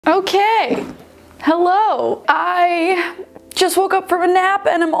Okay, hello. I just woke up from a nap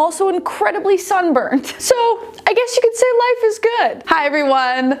and I'm also incredibly sunburned. So I guess you could say life is good. Hi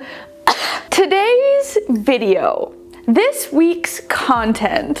everyone. Today's video, this week's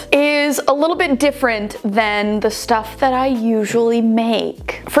content is a little bit different than the stuff that I usually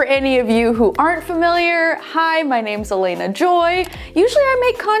make. For any of you who aren't familiar, hi, my name's Alayna Joy. Usually I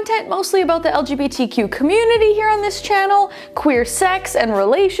make content mostly about the LGBTQ community here on this channel, queer sex and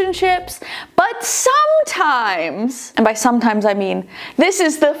relationships, but sometimes, and by sometimes I mean this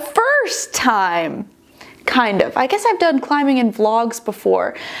is the first time, kind of. I guess I've done climbing in vlogs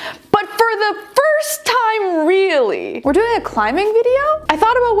before, but for the first time really, we're doing a climbing video? I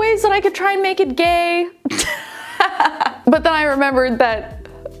thought about ways that I could try and make it gay, but then I remembered that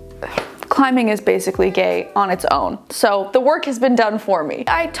climbing is basically gay on its own. So the work has been done for me.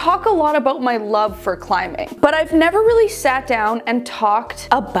 I talk a lot about my love for climbing, but I've never really sat down and talked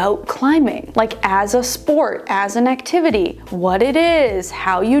about climbing, like as a sport, as an activity, what it is,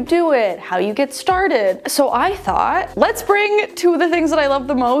 how you do it, how you get started. So I thought, let's bring two of the things that I love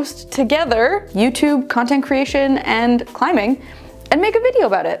the most together, YouTube, content creation, and climbing, and make a video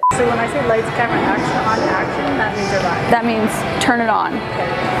about it. So when I say lights, camera, action, that means you're live. That means turn it on. Okay.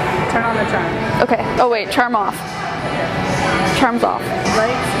 Turn on the charm. Okay. Oh wait, charm off. Okay. Charm's off.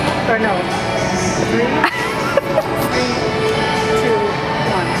 Lights, or no. 3, 2,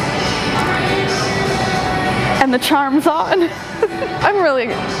 1. And the charm's on. I'm really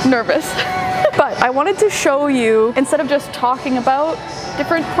nervous. But I wanted to show you, instead of just talking about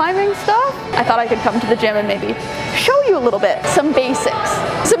different climbing stuff, I thought I could come to the gym and maybe show you a little bit. Some basics.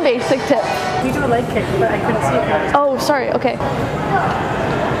 Some basic tips. You do a leg kick, but I couldn't see it. Oh, sorry, okay.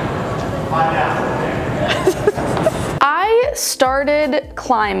 I started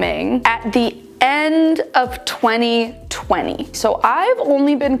climbing at the end of 2020. So I've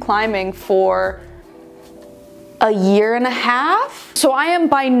only been climbing for a year and a half. So I am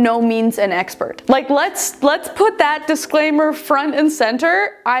by no means an expert. Like let's put that disclaimer front and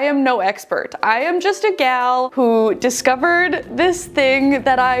center. I am no expert. I am just a gal who discovered this thing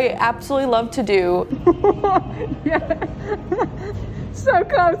that I absolutely love to do. Yeah. So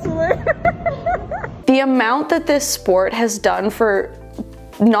constantly. The amount that this sport has done for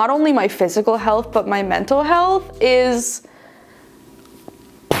not only my physical health, but my mental health is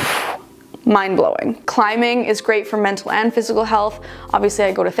mind-blowing. Climbing is great for mental and physical health. Obviously,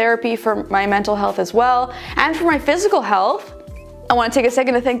 I go to therapy for my mental health as well. And for my physical health, I want to take a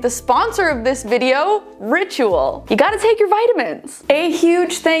second to thank the sponsor of this video, Ritual. You gotta take your vitamins. A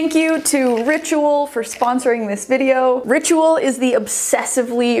huge thank you to Ritual for sponsoring this video. Ritual is the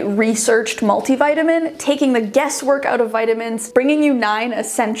obsessively researched multivitamin, taking the guesswork out of vitamins, bringing you 9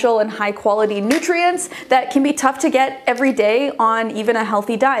 essential and high quality nutrients that can be tough to get every day on even a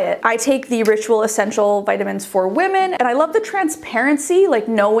healthy diet. I take the Ritual essential vitamins for women, and I love the transparency, like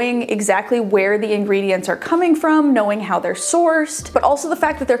knowing exactly where the ingredients are coming from, knowing how they're sourced, but also the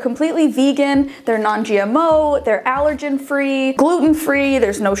fact that they're completely vegan, they're non-GMO, they're allergen-free, gluten-free,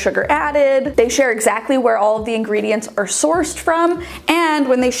 there's no sugar added. They share exactly where all of the ingredients are sourced from, and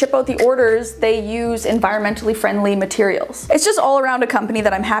when they ship out the orders, they use environmentally friendly materials. It's just all around a company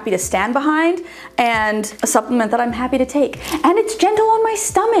that I'm happy to stand behind, and a supplement that I'm happy to take. And it's gentle on my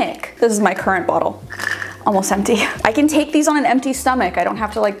stomach. This is my current bottle. Almost empty. I can take these on an empty stomach. I don't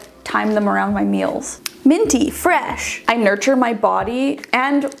have to like time them around my meals. Minty, fresh. I nurture my body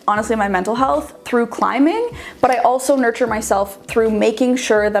and honestly my mental health through climbing, but I also nurture myself through making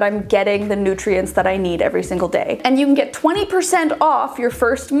sure that I'm getting the nutrients that I need every single day. And you can get 20% off your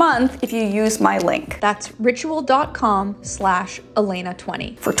first month if you use my link. That's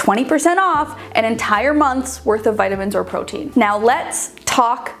ritual.com/Alayna20 for 20% off an entire month's worth of vitamins or protein. Now let's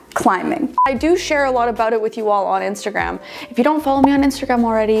talk climbing. I do share a lot about it with you all on Instagram. If you don't follow me on Instagram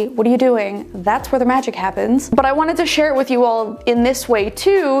already, what are you doing? That's where the magic happens. But I wanted to share it with you all in this way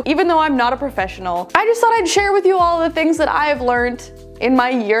too, even though I'm not a professional. I just thought I'd share with you all the things that I have learned in my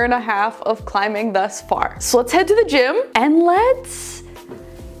year and a half of climbing thus far. So let's head to the gym and let's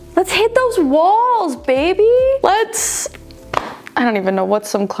hit those walls, baby. I don't even know what's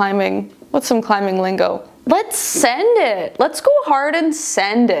some climbing lingo. Let's send it. Let's go hard and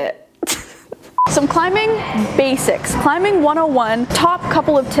send it. Some climbing basics. Climbing 101, top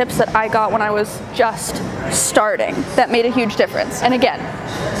couple of tips that I got when I was just starting that made a huge difference. And again,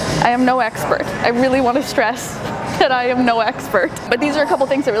 I am no expert. I really want to stress that I am no expert. But these are a couple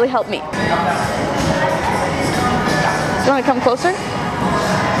things that really helped me. You want to come closer? You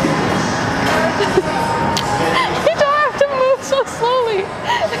don't have to move so slowly.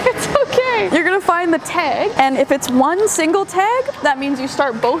 It's okay. You're gonna find the tag, and if it's one single tag, that means you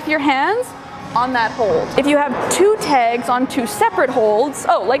start both your hands on that hold. If you have two tags on two separate holds,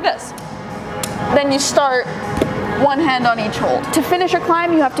 oh, like this, then you start one hand on each hold. To finish a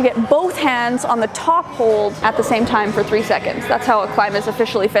climb, you have to get both hands on the top hold at the same time for 3 seconds. That's how a climb is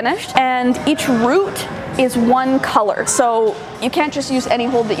officially finished. And each route is one color. So you can't just use any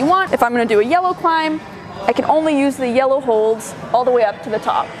hold that you want. If I'm gonna do a yellow climb, I can only use the yellow holds all the way up to the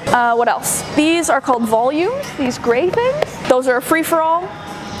top. What else? These are called volumes, these gray things. Those are a free-for-all.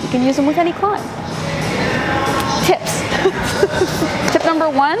 You can use them with any climb. Tips. Tip number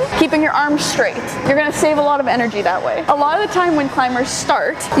 1, keeping your arms straight. You're gonna save a lot of energy that way. A lot of the time when climbers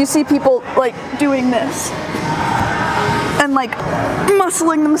start, you see people like doing this and like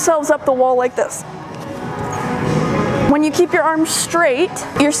muscling themselves up the wall like this. When you keep your arms straight,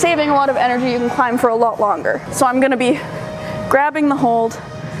 you're saving a lot of energy. You can climb for a lot longer. So I'm gonna be grabbing the hold,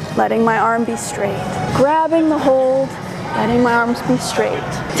 letting my arm be straight. Grabbing the hold, letting my arms be straight.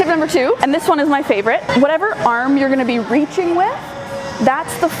 Tip number 2, and this one is my favorite. Whatever arm you're gonna be reaching with,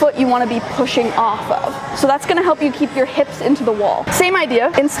 that's the foot you wanna be pushing off of. So that's gonna help you keep your hips into the wall. Same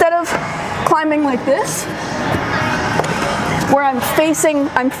idea, instead of climbing like this, where I'm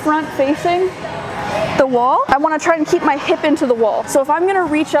front facing the wall, I wanna try and keep my hip into the wall. So if I'm gonna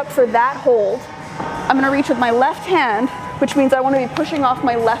reach up for that hold, I'm gonna reach with my left hand, which means I want to be pushing off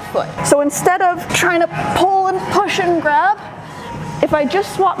my left foot. So instead of trying to pull and push and grab, if I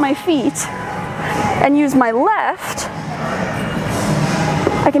just swap my feet and use my left,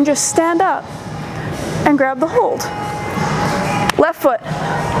 I can just stand up and grab the hold. Left foot,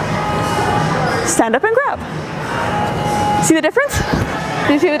 stand up and grab. See the difference?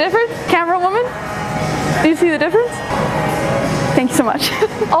 Do you see the difference, camera woman? Do you see the difference? Thank you so much.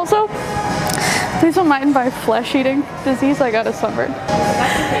 Also, please don't mind my flesh-eating disease. I got a sunburn.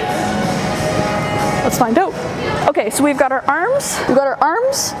 Let's find out. Okay, so we've got our arms. We've got our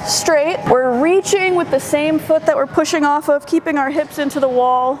arms straight. We're reaching with the same foot that we're pushing off of, keeping our hips into the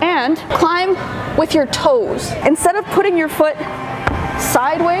wall. And climb with your toes. Instead of putting your foot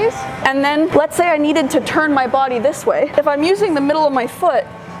sideways, and then let's say I needed to turn my body this way. If I'm using the middle of my foot,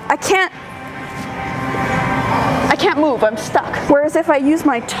 I can't move, I'm stuck. Whereas if I use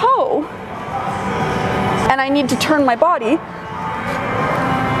my toe, and I need to turn my body,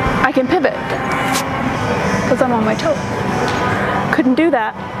 I can pivot because I'm on my toe. Couldn't do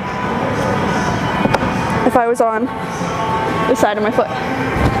that if I was on the side of my foot.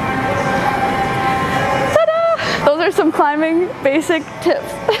 Ta-da! Those are some climbing basic tips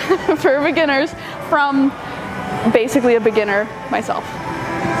for beginners from basically a beginner myself.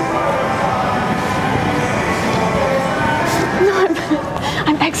 No,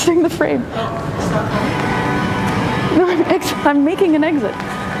 I'm exiting the frame. No, I'm making an exit.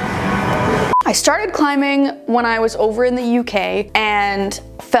 I started climbing when I was over in the UK and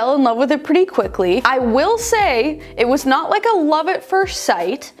fell in love with it pretty quickly. I will say it was not like a love at first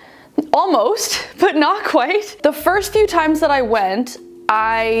sight. Almost, but not quite. The first few times that I went,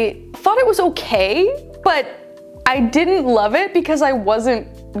 I thought it was okay, but I didn't love it because I wasn't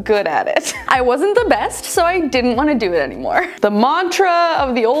good at it. I wasn't the best, so I didn't want to do it anymore. The mantra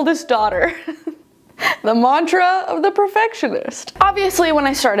of the oldest daughter. The mantra of the perfectionist. Obviously, when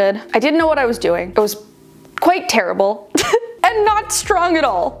I started, I didn't know what I was doing. It was quite terrible. And not strong at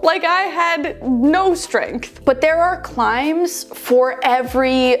all. Like, I had no strength. But there are climbs for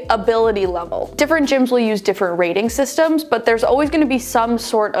every ability level. Different gyms will use different rating systems, but there's always gonna be some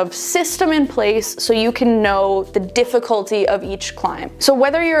sort of system in place so you can know the difficulty of each climb. So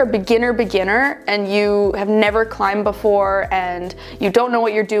whether you're a beginner and you have never climbed before and you don't know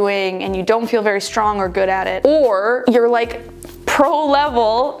what you're doing and you don't feel very strong or good at it, or you're like pro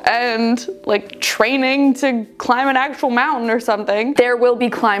level and like training to climb an actual mountain or something, there will be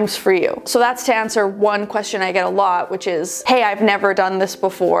climbs for you. So that's to answer one question I get a lot, which is, hey, I've never done this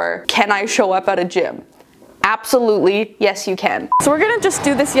before. Can I show up at a gym? Absolutely, yes you can. So we're gonna just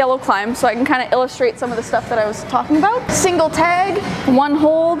do this yellow climb so I can kind of illustrate some of the stuff that I was talking about. Single tag, one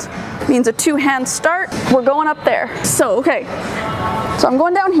hold, means a two-hand start. We're going up there. So, okay, so I'm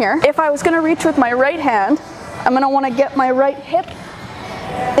going down here. If I was gonna reach with my right hand, I'm gonna wanna get my right hip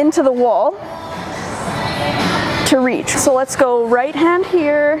into the wall to reach. So let's go right hand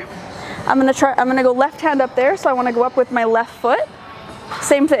here. I'm gonna go left hand up there, so I wanna go up with my left foot.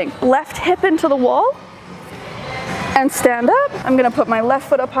 Same thing, left hip into the wall and stand up. I'm gonna put my left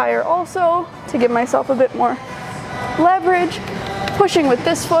foot up higher also to give myself a bit more leverage. Pushing with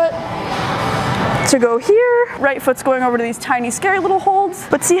this foot to go here. Right foot's going over to these tiny, scary little holds.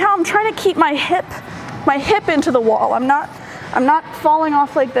 But see how I'm trying to keep my hip into the wall. I'm not falling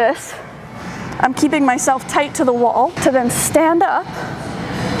off like this. I'm keeping myself tight to the wall to then stand up,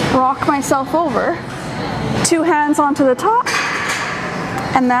 rock myself over, 2 hands onto the top,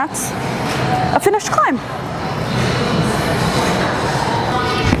 and that's a finished climb.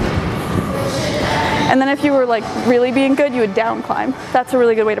 And then if you were like really being good, you would down climb. That's a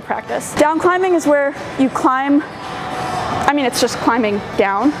really good way to practice. Down climbing is where you climb, I mean, it's just climbing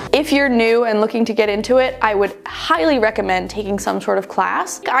down. If you're new and looking to get into it, I would highly recommend taking some sort of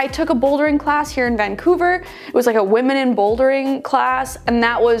class. I took a bouldering class here in Vancouver. It was like a women in bouldering class, and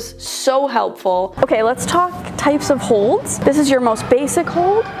that was so helpful. Okay, let's talk types of holds. This is your most basic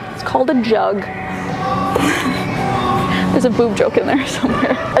hold. It's called a jug. There's a boob joke in there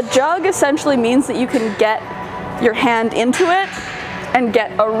somewhere. A jug essentially means that you can get your hand into it and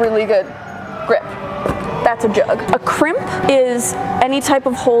get a really good grip. That's a jug. A crimp is any type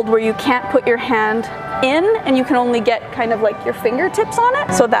of hold where you can't put your hand in and you can only get kind of like your fingertips on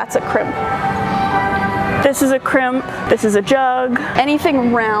it. So that's a crimp. This is a crimp. This is a jug.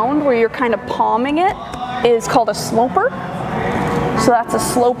 Anything round where you're kind of palming it is called a sloper. So that's a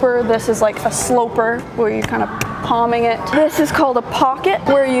sloper. This is like a sloper where you're kind of palming it. This is called a pocket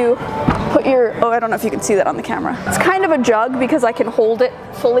where you put your, oh, I don't know if you can see that on the camera. It's kind of a jug because I can hold it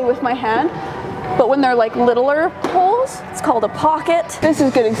fully with my hand. But when they're like littler holes, it's called a pocket. This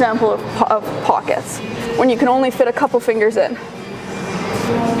is a good example of pockets, when you can only fit a couple fingers in.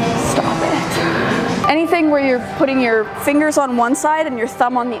 Stop it. Anything where you're putting your fingers on one side and your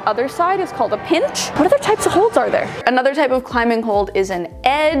thumb on the other side is called a pinch. What other types of holds are there? Another type of climbing hold is an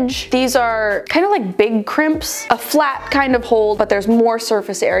edge. These are kind of like big crimps, a flat kind of hold, but there's more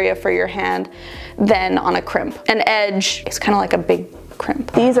surface area for your hand than on a crimp. An edge is kind of like a big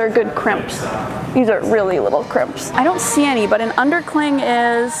crimp. These are good crimps. These are really little crimps. I don't see any, but an undercling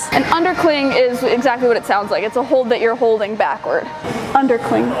is exactly what it sounds like. It's a hold that you're holding backward.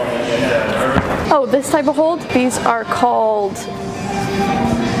 Undercling. Oh, this type of hold? These are called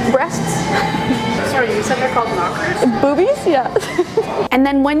breasts. Sorry, you said they're called knockers? Boobies? Yeah. And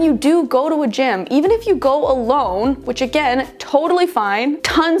then when you do go to a gym, even if you go alone, which again, totally fine.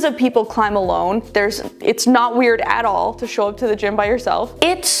 Tons of people climb alone. It's not weird at all to show up to the gym by yourself.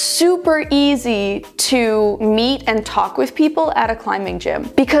 It's super easy to meet and talk with people at a climbing gym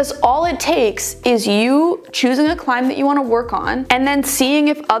because all it takes is you choosing a climb that you want to work on and then seeing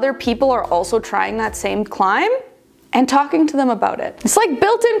if other people are also trying that same climb and talking to them about it. It's like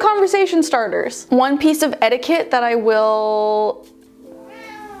built-in conversation starters. One piece of etiquette that I will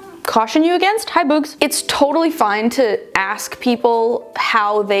caution you against, hi Boogs. It's totally fine to ask people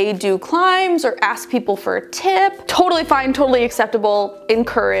how they do climbs or ask people for a tip. Totally fine, totally acceptable,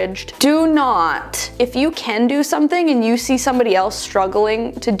 encouraged. Do not, if you can do something and you see somebody else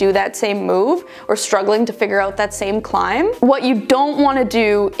struggling to do that same move or struggling to figure out that same climb, what you don't want to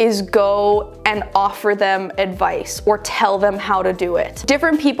do is go and offer them advice or tell them how to do it.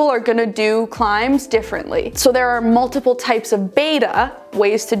 Different people are gonna do climbs differently. So there are multiple types of beta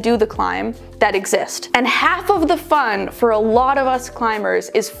ways to do the climb that exist. And half of the fun for a lot of us climbers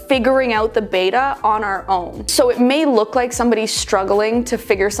is figuring out the beta on our own. So it may look like somebody's struggling to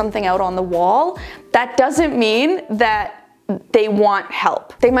figure something out on the wall. That doesn't mean that they want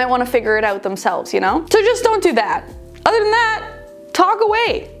help. They might want to figure it out themselves, you know? So just don't do that. Other than that, talk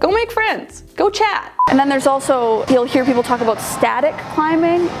away, go make friends, go chat. And then there's also, you'll hear people talk about static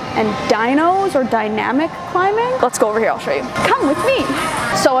climbing and dynos or dynamic climbing. Let's go over here, I'll show you. Come with me.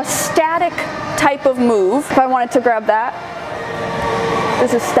 So a static type of move, if I wanted to grab that,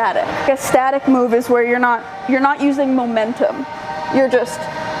 this is static. A static move is where you're not using momentum. You're just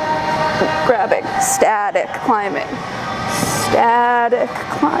grabbing. Static climbing. Static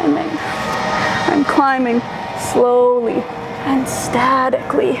climbing. I'm climbing slowly and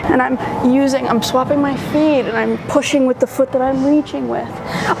statically, and I'm swapping my feet and I'm pushing with the foot that I'm reaching with.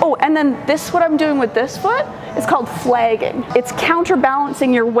 Oh, and then what I'm doing with this foot is called flagging. It's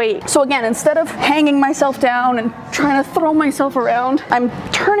counterbalancing your weight. So again, instead of hanging myself down and trying to throw myself around, I'm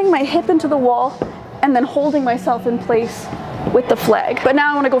turning my hip into the wall and then holding myself in place with the flag. But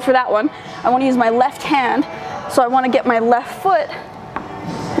now I want to go for that one. I want to use my left hand, so I want to get my left foot,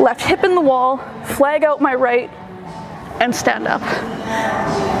 left hip in the wall, flag out my right, and stand up.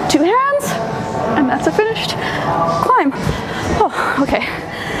 2 hands, and that's a finished climb. Oh, okay,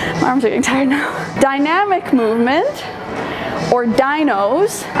 my arms are getting tired now. Dynamic movement, or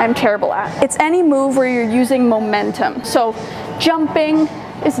dynos, I'm terrible at. It's any move where you're using momentum. So jumping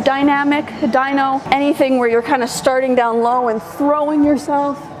is dynamic, a dyno. Anything where you're kind of starting down low and throwing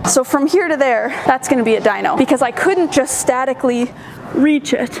yourself. So from here to there, that's gonna be a dyno, because I couldn't just statically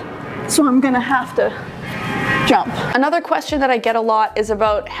reach it. So I'm gonna have to jump. Another question that I get a lot is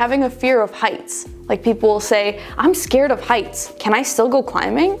about having a fear of heights. Like people will say, I'm scared of heights. Can I still go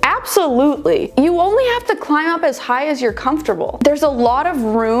climbing? Absolutely. You only have to climb up as high as you're comfortable. There's a lot of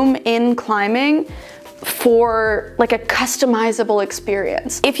room in climbing for like a customizable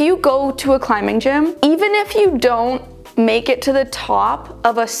experience. If you go to a climbing gym, even if you don't make it to the top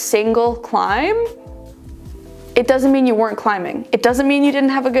of a single climb, it doesn't mean you weren't climbing. It doesn't mean you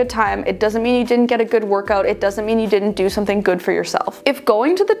didn't have a good time. It doesn't mean you didn't get a good workout. It doesn't mean you didn't do something good for yourself. If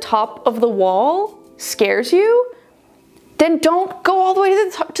going to the top of the wall scares you, then don't go all the way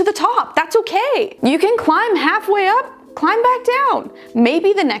to the top. That's okay. You can climb halfway up, climb back down.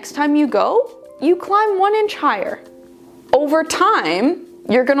 Maybe the next time you go, you climb 1 inch higher. Over time,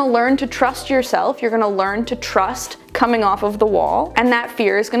 you're gonna learn to trust yourself. You're gonna learn to trust coming off of the wall, and that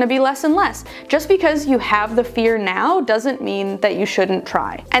fear is gonna be less and less. Just because you have the fear now doesn't mean that you shouldn't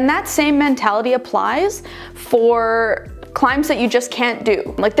try. And that same mentality applies for climbs that you just can't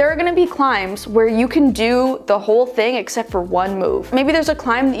do. Like there are gonna be climbs where you can do the whole thing except for one move. Maybe there's a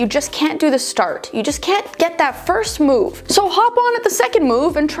climb that you just can't do the start. You just can't get that first move. So hop on at the second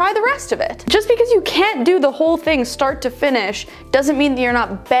move and try the rest of it. Just because you can't do the whole thing start to finish doesn't mean that you're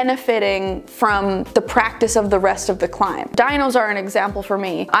not benefiting from the practice of the rest of the climb. Dynos are an example for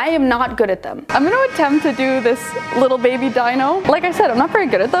me. I am not good at them. I'm gonna attempt to do this little baby dyno. Like I said, I'm not very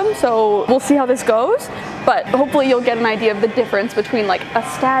good at them, so we'll see how this goes. But hopefully you'll get an idea of the difference between like a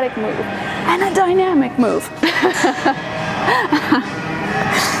static move and a dynamic move.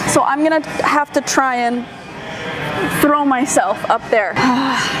 So I'm gonna have to try and throw myself up there.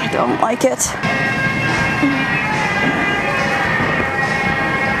 I don't like it.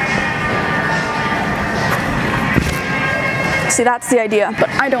 See, that's the idea, but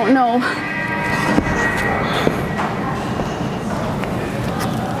I don't know.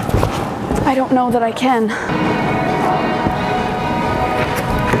 I don't know that I can.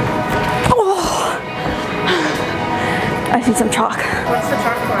 Oh. I need some chalk. What's the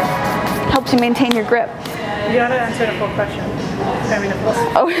chalk for? Helps you maintain your grip. You gotta answer the full question. I mean, the full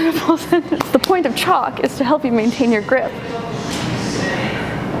sentence. Oh, the full sentence. The point of chalk is to help you maintain your grip.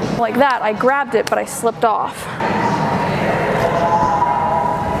 Like that, I grabbed it, but I slipped off.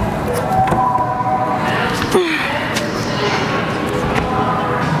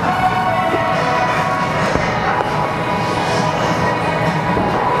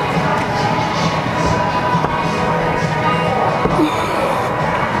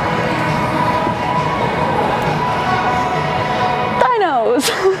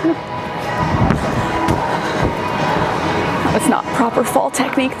 It's not proper fall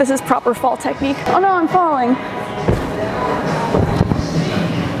technique. This is proper fall technique. Oh no, I'm falling.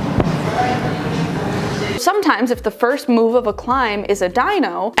 Sometimes if the first move of a climb is a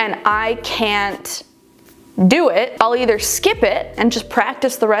dyno and I can't do it, I'll either skip it and just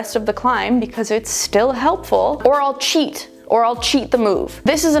practice the rest of the climb because it's still helpful, or I'll cheat the move.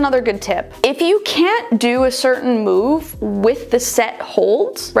 This is another good tip. If you can't do a certain move with the set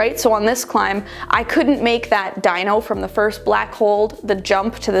holds, right? So on this climb, I couldn't make that dyno from the first black hold, the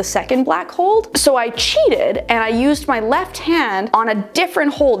jump to the second black hold. So I cheated and I used my left hand on a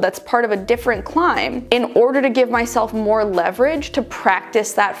different hold that's part of a different climb in order to give myself more leverage to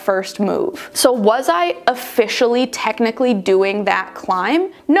practice that first move. So was I officially technically doing that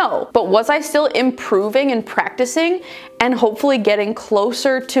climb? No, but was I still improving and practicing and hopefully getting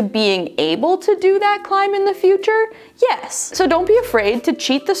closer to being able to do that climb in the future? Yes. So don't be afraid to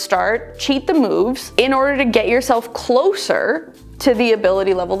cheat the start, cheat the moves in order to get yourself closer to the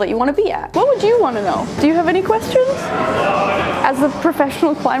ability level that you want to be at. What would you want to know? Do you have any questions? As the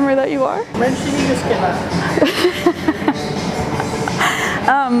professional climber that you are? When should you just give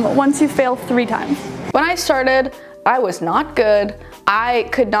up? Once you fail 3 times. When I started, I was not good. I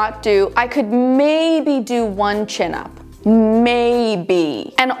could maybe do 1 chin up.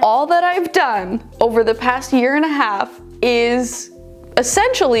 Maybe. And all that I've done over the past 1.5 years is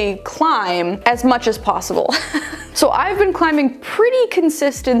essentially climb as much as possible. So I've been climbing pretty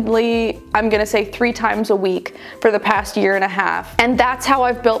consistently, I'm gonna say 3 times a week for the past 1.5 years. And that's how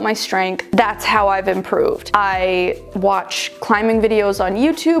I've built my strength. That's how I've improved. I watch climbing videos on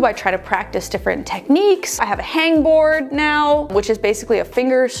YouTube. I try to practice different techniques. I have a hangboard now, which is basically a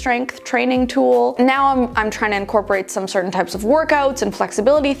finger strength training tool. Now I'm trying to incorporate some certain types of workouts and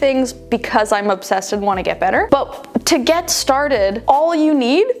flexibility things because I'm obsessed and want to get better. But to get started, all you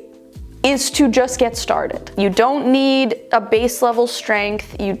need is to just get started. You don't need a base level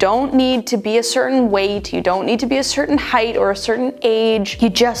strength. You don't need to be a certain weight. You don't need to be a certain height or a certain age. You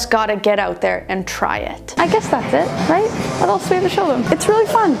just gotta get out there and try it. I guess that's it, right? What else do we have to show them? It's really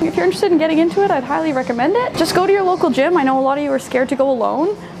fun. If you're interested in getting into it, I'd highly recommend it. Just go to your local gym. I know a lot of you are scared to go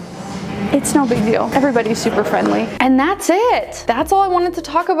alone. It's no big deal. Everybody's super friendly. And that's it. That's all I wanted to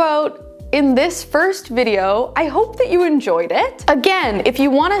talk about in this first video. I hope that you enjoyed it. Again, if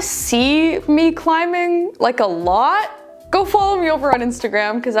you want to see me climbing like a lot, go follow me over on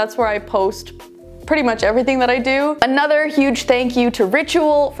Instagram because that's where I post pretty much everything that I do. Another huge thank you to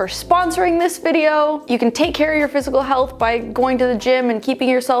Ritual for sponsoring this video. You can take care of your physical health by going to the gym and keeping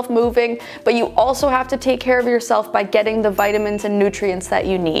yourself moving, but you also have to take care of yourself by getting the vitamins and nutrients that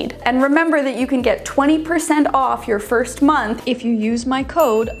you need. And remember that you can get 20% off your first month if you use my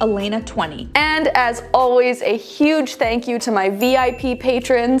code Alayna20. And as always, a huge thank you to my VIP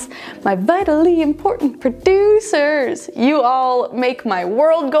patrons, my vitally important producers. You all make my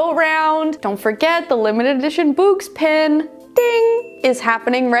world go round. Don't forget the limited edition Boogs pin, ding, is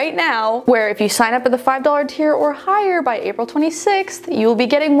happening right now, where if you sign up at the $5 tier or higher by April 26th, you'll be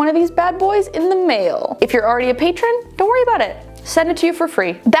getting one of these bad boys in the mail. If you're already a patron, don't worry about it. Send it to you for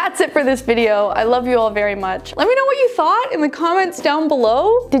free. That's it for this video. I love you all very much. Let me know what you thought in the comments down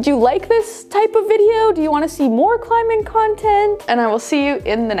below. Did you like this type of video? Do you want to see more climbing content? And I will see you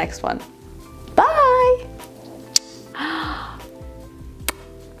in the next one. Bye!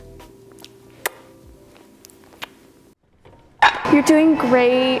 You're doing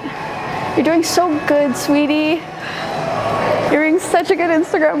great. You're doing so good, sweetie. You're being such a good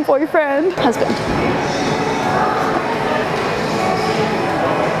Instagram boyfriend. Husband.